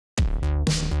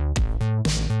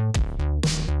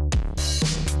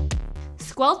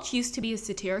SQUELCH used to be a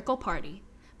satirical party,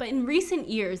 but in recent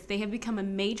years they have become a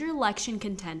major election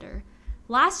contender.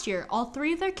 Last year, all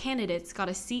three of their candidates got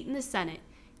a seat in the Senate.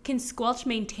 Can SQUELCH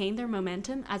maintain their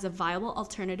momentum as a viable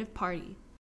alternative party?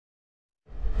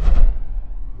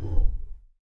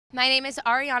 My name is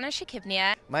Ariana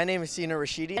Shakibnia. My name is Sina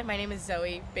Rashidi. My name is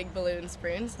Zoe Big Balloon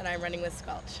Spruns, and I'm running with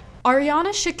SQUELCH. Ariana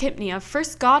Shakibnia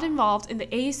first got involved in the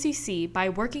ASUC by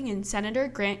working in Senator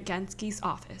Grant Genski's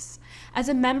office. As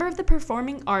a member of the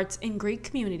performing arts and Greek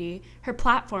community, her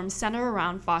platforms center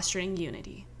around fostering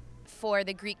unity. For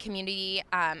the Greek community,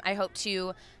 I hope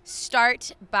to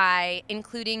start by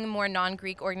including more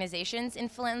non-Greek organizations in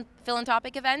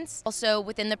philanthropic events. Also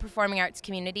within the performing arts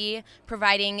community,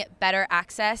 providing better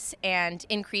access and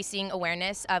increasing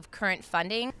awareness of current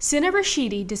funding. Sina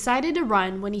Rashidi decided to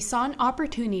run when he saw an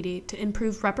opportunity to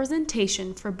improve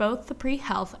representation for both the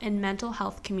pre-health and mental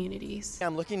health communities.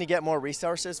 I'm looking to get more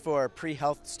resources for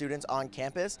pre-health students on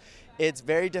campus. It's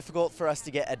very difficult for us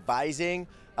to get advising,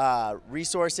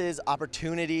 resources,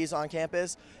 opportunities on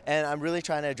campus, and I'm really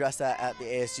trying to address that at the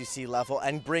ASUC level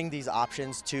and bring these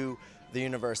options to the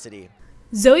university.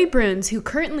 Zoe Bruns, who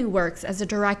currently works as a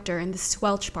director in the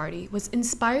SQUELCH party, was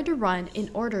inspired to run in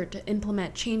order to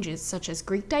implement changes such as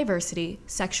Greek diversity,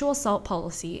 sexual assault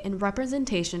policy, and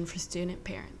representation for student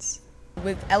parents.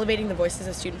 With elevating the voices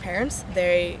of student parents,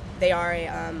 they are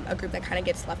a group that kind of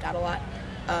gets left out a lot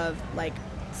of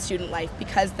student life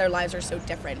because their lives are so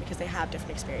different, because they have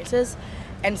different experiences.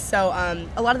 And so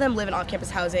a lot of them live in off-campus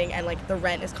housing, and the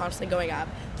rent is constantly going up.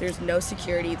 There's no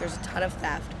security, there's a ton of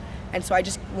theft. And so I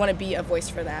just want to be a voice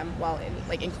for them while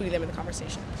including them in the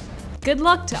conversation. Good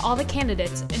luck to all the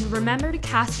candidates, and remember to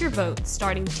cast your vote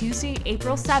starting Tuesday,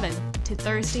 April 7th to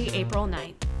Thursday, April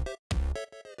 9th.